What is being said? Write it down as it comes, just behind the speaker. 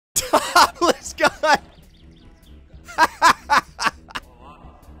Topless guy.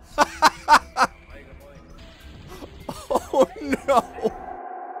 Oh no.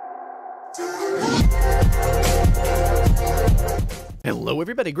 Hello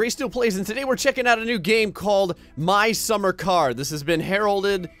everybody, Gray Still Plays, and today we're checking out a new game called My Summer Car. This has been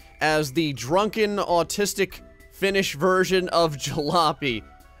heralded as the drunken, autistic Finnish version of jalopy.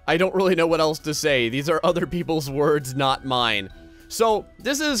 I don't really know what else to say. These are other people's words, not mine. So,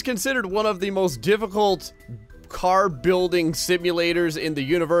 this is considered one of the most difficult car building simulators in the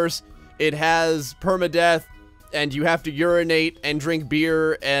universe. It has permadeath, and you have to urinate and drink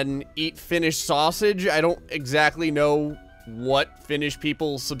beer and eat Finnish sausage. I don't exactly know what Finnish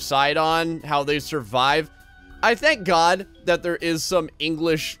people subside on, how they survive. I thank God that there is some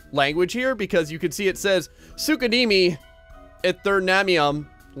English language here, because you can see it says Sukanimi Ethernamium,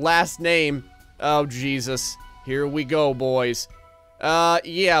 last name. Oh, Jesus. Here we go, boys.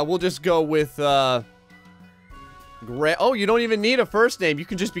 Yeah, we'll just go with, oh, you don't even need a first name. You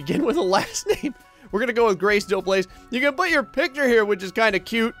can just begin with a last name. We're gonna go with Gray Still Plays. You can put your picture here, which is kind of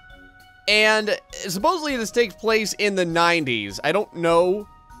cute. And supposedly this takes place in the 90s. I don't know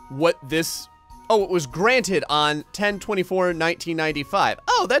what this... Oh, it was granted on 10/24/1995.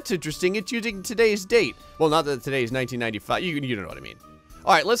 Oh, that's interesting. It's using today's date. Well, not that today's 1995. You don't know what I mean.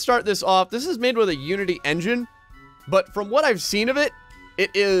 All right, let's start this off. This is made with a Unity engine, but from what I've seen of it,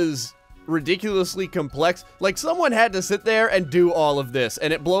 it is ridiculously complex. Like, someone had to sit there and do all of this,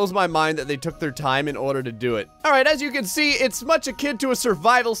 and it blows my mind that they took their time in order to do it. All right, as you can see, it's much akin to a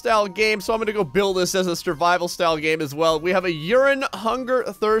survival style game, so I'm gonna go build this as a survival style game as well. We have a urine, hunger,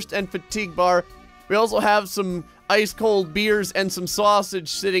 thirst, and fatigue bar. We also have some ice cold beers and some sausage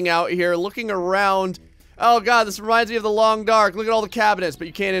sitting out here looking around. Oh god, this reminds me of the Long Dark. Look at all the cabinets, but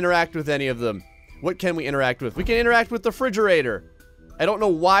you can't interact with any of them. What can we interact with? We can interact with the refrigerator. I don't know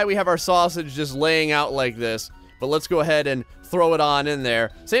why we have our sausage just laying out like this, but let's go ahead and throw it on in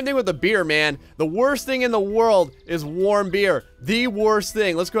there. Same thing with the beer, man. The worst thing in the world is warm beer. The worst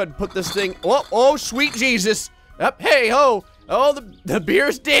thing. Let's go ahead and put this thing... Oh, sweet Jesus. Yep, hey, ho. Oh, the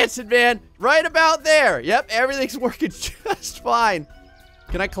beer's dancing, man. Right about there. Yep, everything's working just fine.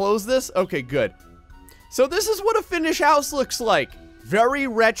 Can I close this? Okay, good. So this is what a Finnish house looks like. Very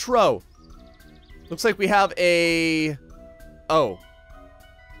retro. Looks like we have a... Oh.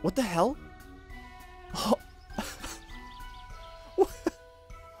 What the hell? Oh.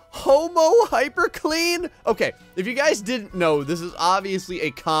 Homo hyper clean? Okay, if you guys didn't know, this is obviously a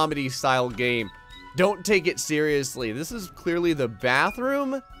comedy style game. Don't take it seriously. This is clearly the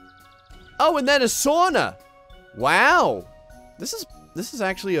bathroom. Oh, and then a sauna. Wow. This is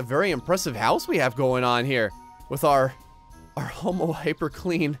actually a very impressive house we have going on here with our Homo hyper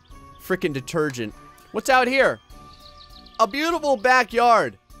clean frickin' detergent. What's out here? A beautiful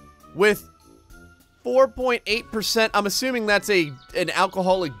backyard with 4.8%. I'm assuming that's an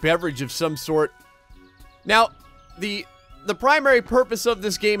alcoholic beverage of some sort. Now, the primary purpose of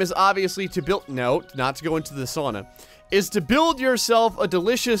this game is obviously to build, no, not to go into the sauna, is to build yourself a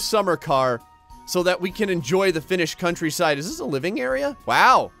delicious summer car so that we can enjoy the Finnish countryside. Is this a living area?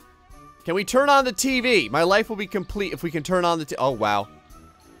 Wow. Can we turn on the TV? My life will be complete if we can turn on the oh, wow.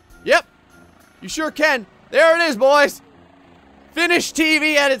 Yep, you sure can. There it is, boys. Finnish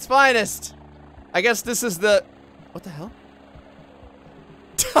TV at its finest. I guess this is the... What the hell?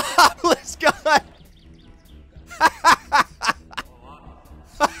 Topless guy.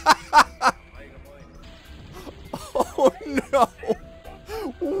 Oh no.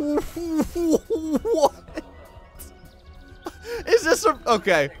 What? Is this a...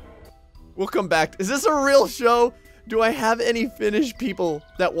 Okay. We'll come back. Is this a real show? Do I have any Finnish people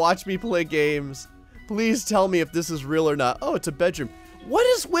that watch me play games? Please tell me if this is real or not. Oh, it's a bedroom. What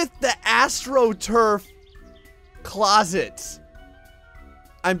is with the AstroTurf closets?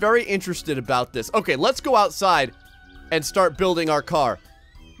 I'm very interested about this. Okay, let's go outside and start building our car.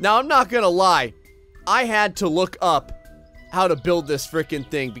 Now, I'm not gonna lie. I had to look up how to build this frickin'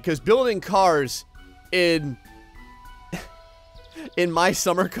 thing, because building cars in My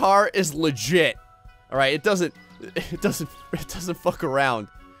Summer Car is legit. All right, it doesn't fuck around.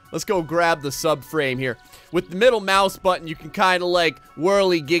 Let's go grab the subframe here. With the middle mouse button, you can kind of like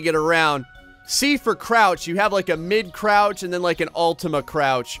whirly gig it around. C for crouch, you have like a mid crouch and then like an ultima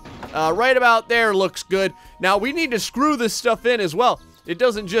crouch. Right about there looks good. Now we need to screw this stuff in as well. It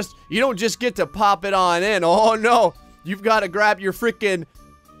doesn't just, you don't just get to pop it on in. Oh no, you've got to grab your freaking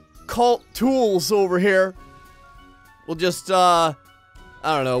cult tools over here. We'll just, I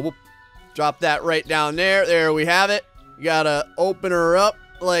don't know, we'll drop that right down there. There we have it. You gotta open her up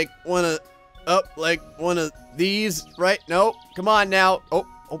like one of these, right? No, come on now. Oh,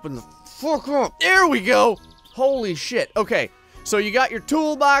 Open the fuck up. There we go. Holy shit. Okay, so you got your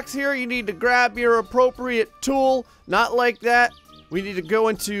toolbox here. You need to grab your appropriate tool. Not like that. We need to go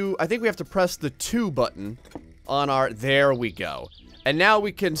into, I think we have to press the 2 button on our, there we go. And now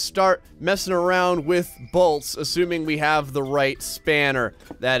we can start messing around with bolts, assuming we have the right spanner.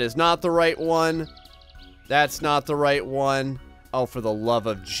 That is not the right one. That's not the right one. Oh, for the love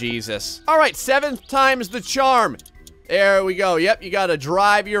of Jesus. All right, 7th time's the charm. There we go. Yep, you gotta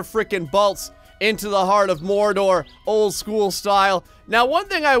drive your frickin' bolts into the heart of Mordor, old school style. Now, one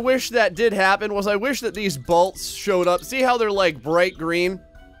thing I wish that did happen was I wish that these bolts showed up. See how they're like bright green?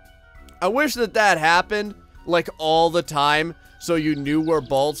 I wish that that happened like all the time so you knew where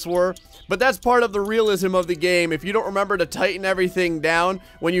bolts were. But that's part of the realism of the game. If you don't remember to tighten everything down,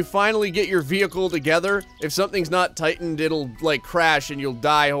 when you finally get your vehicle together, if something's not tightened, it'll like crash and you'll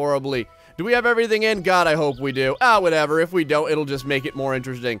die horribly. Do we have everything in? God, I hope we do. Ah, whatever. If we don't, it'll just make it more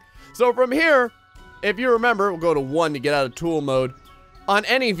interesting. So from here, if you remember, we'll go to 1 to get out of tool mode. On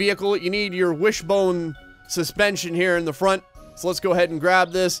any vehicle, you need your wishbone suspension here in the front. So let's go ahead and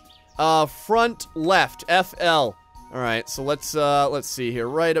grab this. Front left, FL. All right, so let's see here.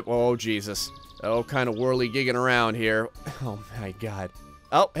 Right up. Oh, Jesus. Oh, kind of whirly-gigging around here. Oh, my God.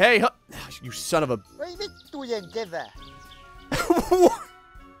 Oh, hey, you son of a...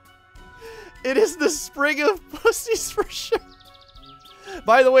 It is the spring of pussies for sure.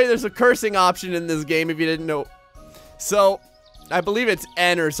 By the way, there's a cursing option in this game if you didn't know. So, I believe it's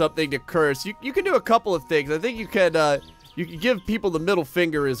N or something to curse. You can do a couple of things. I think you could give people the middle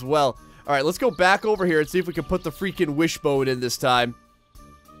finger as well. All right, let's go back over here and see if we can put the freaking wishbone in this time.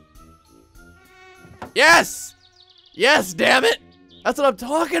 Yes! Yes, damn it! That's what I'm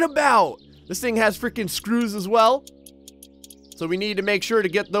talking about! This thing has freaking screws as well. So we need to make sure to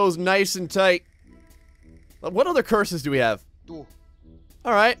get those nice and tight. What other curses do we have?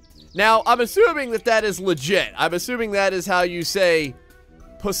 Alright. Now, I'm assuming that that is legit. I'm assuming that is how you say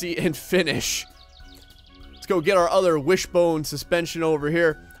pussy in Finnish. Let's go get our other wishbone suspension over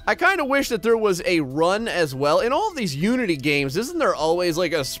here. I kind of wish that there was a run as well. In all of these Unity games, isn't there always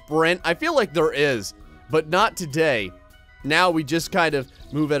like a sprint? I feel like there is, but not today. Now we just kind of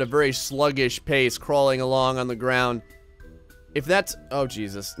move at a very sluggish pace, crawling along on the ground. If that's... Oh,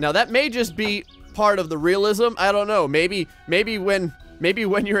 Jesus. Now, that may just be part of the realism. I don't know. Maybe when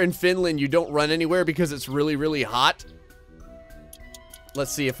you're in Finland, you don't run anywhere because it's really, really hot.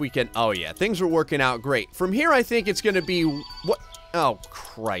 Let's see if we can... Oh, yeah. Things are working out great. From here, I think it's going to be... What... Oh,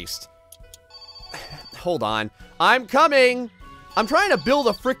 Christ. Hold on. I'm coming. I'm trying to build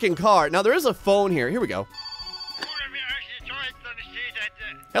a freaking car. Now, there is a phone here. Here we go.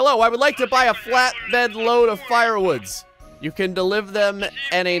 Hello, I would like to buy a flatbed load of firewoods. You can deliver them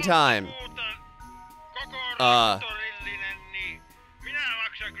anytime.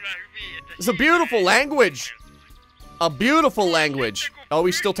 It's a beautiful language. A beautiful language. Oh,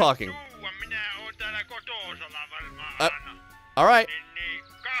 he's still talking. All right.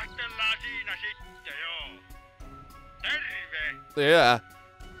 Yeah.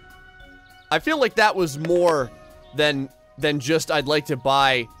 I feel like that was more than just I'd like to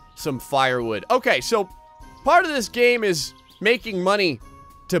buy some firewood. Okay, so part of this game is making money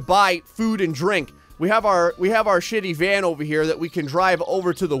to buy food and drink. We have our shitty van over here that we can drive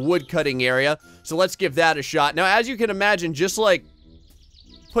over to the wood cutting area. So let's give that a shot. Now, as you can imagine, just like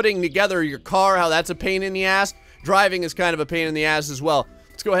putting together your car, how that's a pain in the ass, driving is kind of a pain in the ass as well.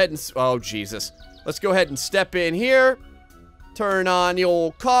 Let's go ahead and... Oh, Jesus. Let's go ahead and step in here. Turn on the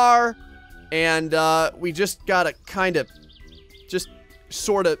old car. And, we just gotta kind of... Just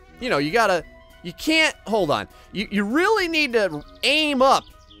sort of... You know, you gotta... You can't... Hold on. You really need to aim up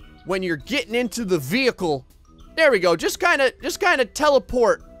when you're getting into the vehicle. There we go. Just kind of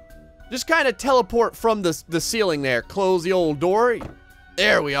teleport. Just kind of teleport from the ceiling there. Close the old door.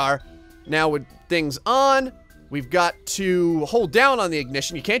 There we are. Now with things on... We've got to hold down on the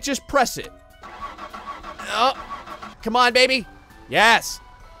ignition. You can't just press it. Oh, come on, baby. Yes.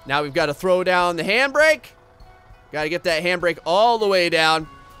 Now we've got to throw down the handbrake. Got to get that handbrake all the way down.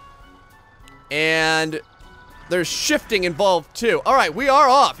 And there's shifting involved too. All right, we are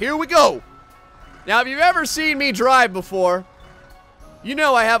off. Here we go. Now, if you've ever seen me drive before, you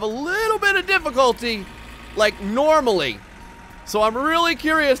know I have a little bit of difficulty, like normally. So I'm really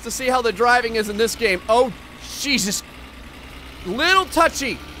curious to see how the driving is in this game. Oh, Jesus. Little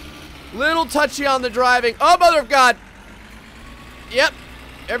touchy on the driving. Oh, mother of God. Yep.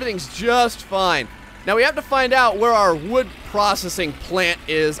 Everything's just fine. Now we have to find out where our wood processing plant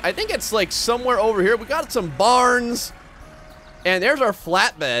is. I think it's like somewhere over here. We got some barns. And there's our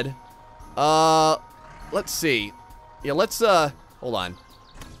flatbed. Let's see. Yeah, let's, hold on.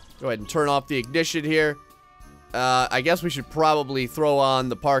 Go ahead and turn off the ignition here. I guess we should probably throw on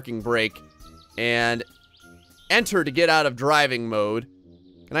the parking brake and enter to get out of driving mode.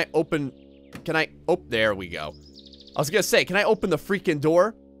 Can I open... Oh, there we go. I was gonna say, can I open the freaking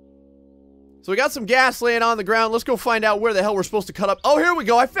door? So we got some gas laying on the ground. Let's go find out where the hell we're supposed to cut up. Oh, here we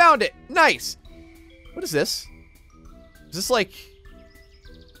go. I found it. Nice. What is this? Is this like...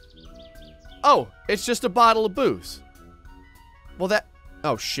 Oh, it's just a bottle of booze. Well, that...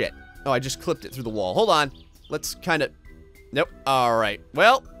 Oh, shit. Oh, I just clipped it through the wall. Hold on. Let's kind of... Nope. All right.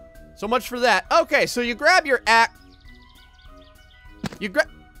 Well, so much for that. Okay, so you grab your axe. You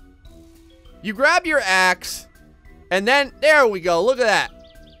grab your axe, and then... There we go. Look at that.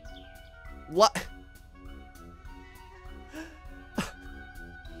 What?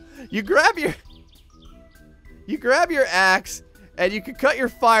 You grab your axe, and you can cut your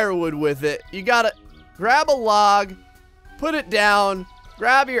firewood with it. You gotta grab a log, put it down,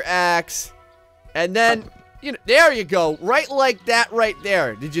 grab your axe, and then, you know, there you go. Right like that right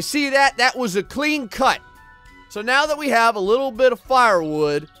there. Did you see that? That was a clean cut. So now that we have a little bit of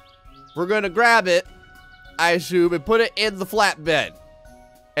firewood, we're gonna grab it, I assume, and put it in the flatbed.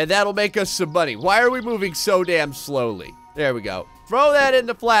 And that'll make us some money. Why are we moving so damn slowly? There we go. Throw that in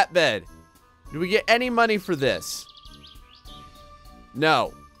the flatbed. Do we get any money for this?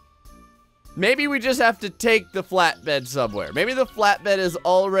 No. Maybe we just have to take the flatbed somewhere. Maybe the flatbed is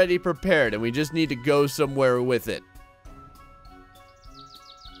already prepared and we just need to go somewhere with it.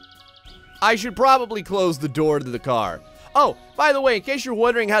 I should probably close the door to the car. Oh, by the way, in case you're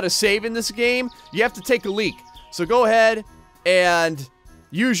wondering how to save in this game, you have to take a leak. So go ahead and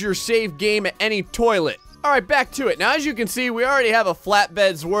use your save game at any toilet. All right, back to it. Now, as you can see, we already have a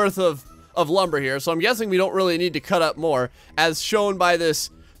flatbed's worth of lumber here, so I'm guessing we don't really need to cut up more, as shown by this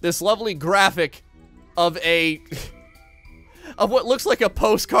lovely graphic of what looks like a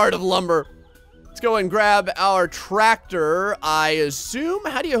postcard of lumber. Let's go and grab our tractor, I assume.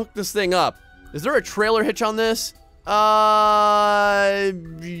 How do you hook this thing up? Is there a trailer hitch on this?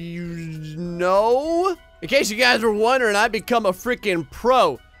 No. In case you guys were wondering, I become a freaking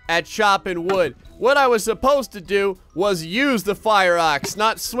pro at chopping wood. What I was supposed to do was use the fire axe,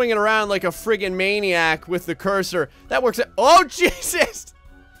 not swing it around like a friggin' maniac with the cursor. That works. Oh, Jesus!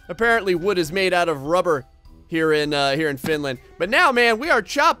 Apparently, wood is made out of rubber here in Finland. But now, man, we are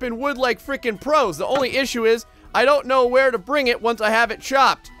chopping wood like freaking pros. The only issue is I don't know where to bring it once I have it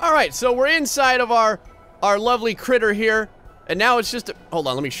chopped. All right, so we're inside of our lovely critter here, and now it's just hold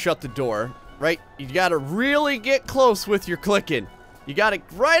on. Let me shut the door. Right, you gotta really get close with your clicking. You gotta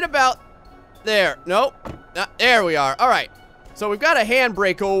right about there. Nope, there we are. All right, so we've got a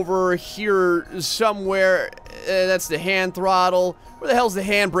handbrake over here somewhere. That's the hand throttle. Where the hell's the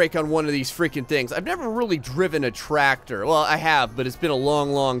handbrake on one of these freaking things? I've never really driven a tractor. Well, I have, but it's been a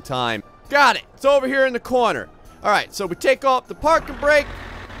long, long time. Got it. It's over here in the corner. All right, so we take off the parking brake,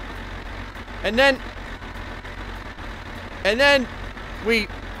 and then and then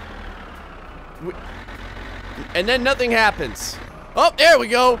nothing happens. Oh, there we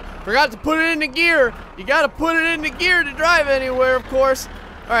go. Forgot to put it into gear. You gotta put it into gear to drive anywhere, of course.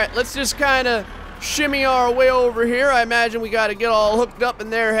 All right, let's just kind of shimmy our way over here. I imagine we gotta get all hooked up in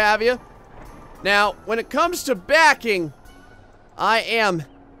there, have you? Now, when it comes to backing, I am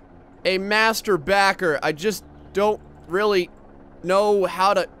a master backer. I just don't really know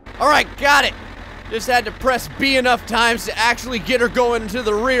how to... All right, got it. Just had to press B enough times to actually get her going to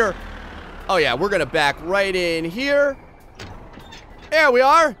the rear. Oh yeah, we're gonna back right in here. There we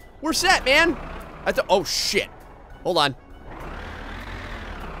are. We're set, man. Oh shit. Hold on.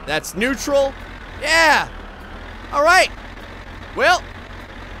 That's neutral. Yeah. All right. Well,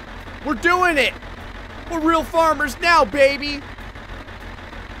 we're doing it. We're real farmers now, baby.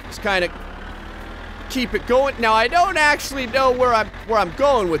 Just kind of keep it going. Now I don't actually know where I'm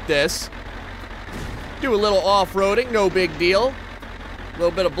going with this. Do a little off-roading, no big deal. A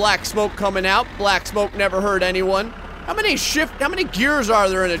little bit of black smoke coming out. Black smoke never hurt anyone. How many gears are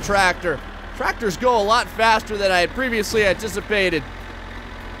there in a tractor? Tractors go a lot faster than I had previously anticipated.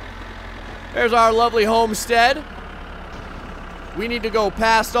 There's our lovely homestead. We need to go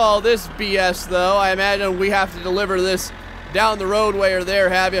past all this BS, though. I imagine we have to deliver this down the roadway or there,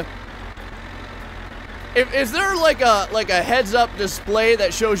 have you? Is there like a heads-up display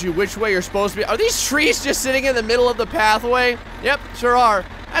that shows you which way you're supposed to be? Are these trees just sitting in the middle of the pathway? Yep, sure are.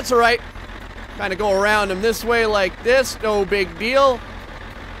 That's all right. Kind of go around them this way like this. No big deal.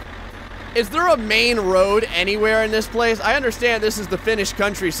 Is there a main road anywhere in this place? I understand this is the Finnish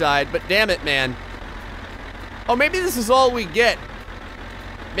countryside, but damn it, man. Oh, maybe this is all we get.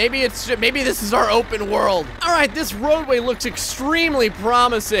 Maybe this is our open world. All right, this roadway looks extremely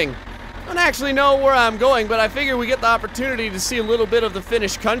promising. I don't actually know where I'm going, but I figure we get the opportunity to see a little bit of the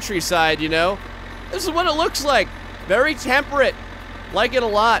Finnish countryside, you know? This is what it looks like. Very temperate. Like it a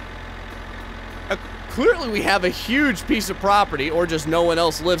lot. Clearly we have a huge piece of property, or just no one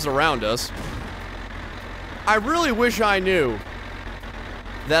else lives around us. I really wish I knew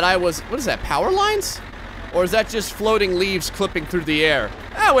that I was, what is that, power lines? Or is that just floating leaves clipping through the air?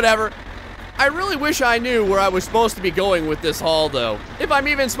 Whatever. I really wish I knew where I was supposed to be going with this haul, though. If I'm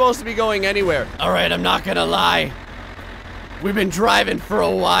even supposed to be going anywhere. All right, I'm not gonna lie. We've been driving for a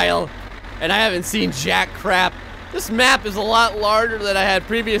while, and I haven't seen jack crap. This map is a lot larger than I had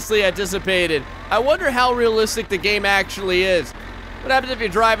previously anticipated. I wonder how realistic the game actually is. What happens if you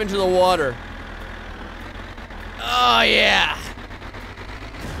drive into the water? Oh, yeah.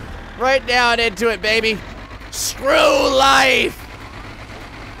 Right down into it, baby. Screw life!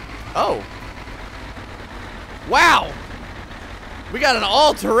 Oh. Wow! We got an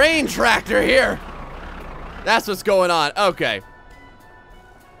all-terrain tractor here. That's what's going on. Okay.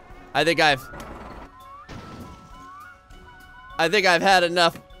 I think I've had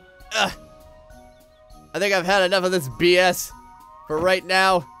enough. I think I've had enough of this BS for right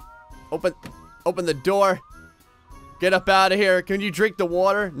now. Open the door. Get up out of here. Can you drink the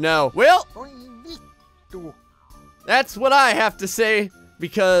water? No. Well, that's what I have to say,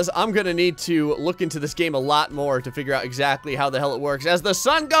 because I'm gonna need to look into this game a lot more to figure out exactly how the hell it works. As the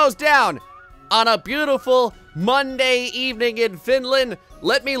sun goes down on a beautiful Monday evening in Finland,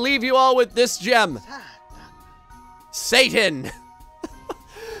 let me leave you all with this gem. Satan.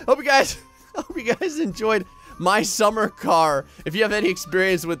 Hope you guys enjoyed my summer car. If you have any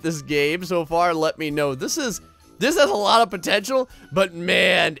experience with this game so far, let me know. This has a lot of potential, but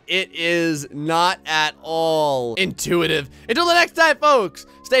man, it is not at all intuitive. Until the next time, folks,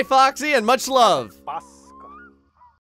 stay foxy and much love.